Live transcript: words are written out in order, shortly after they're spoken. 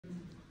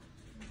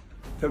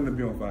Tell them to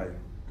be on fire.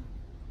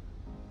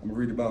 I'm gonna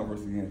read the Bible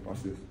verse again.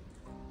 Watch this.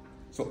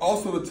 So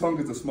also the tongue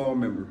is a small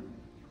member,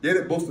 yet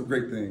it boasts of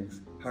great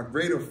things. How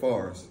great a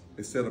forest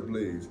is set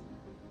ablaze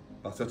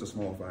by such a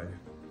small fire.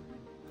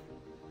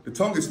 The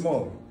tongue is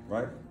small,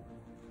 right?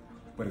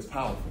 But it's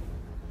powerful.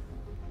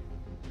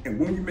 And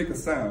when we make a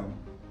sound,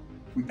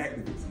 we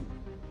activate something.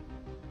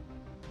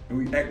 And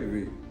we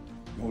activate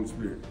the Holy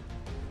Spirit.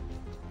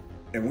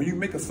 And when you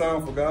make a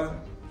sound for God,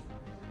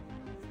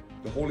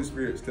 the Holy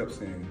Spirit steps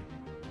in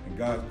and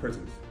God's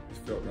presence is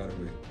felt right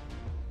away.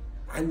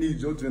 I need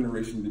your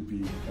generation to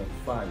be on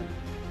fire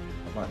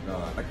about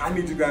God. Like, I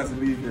need you guys to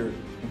leave here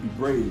and be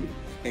brave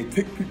and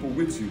take people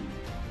with you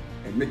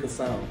and make a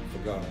sound for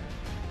God.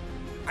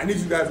 I need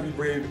you guys to be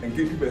brave and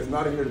get people that's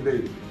not in here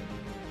today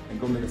and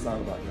go make a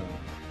sound about God.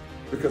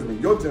 Because when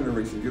your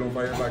generation get on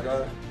fire about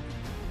God,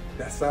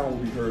 that sound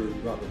will be heard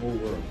throughout the whole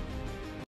world.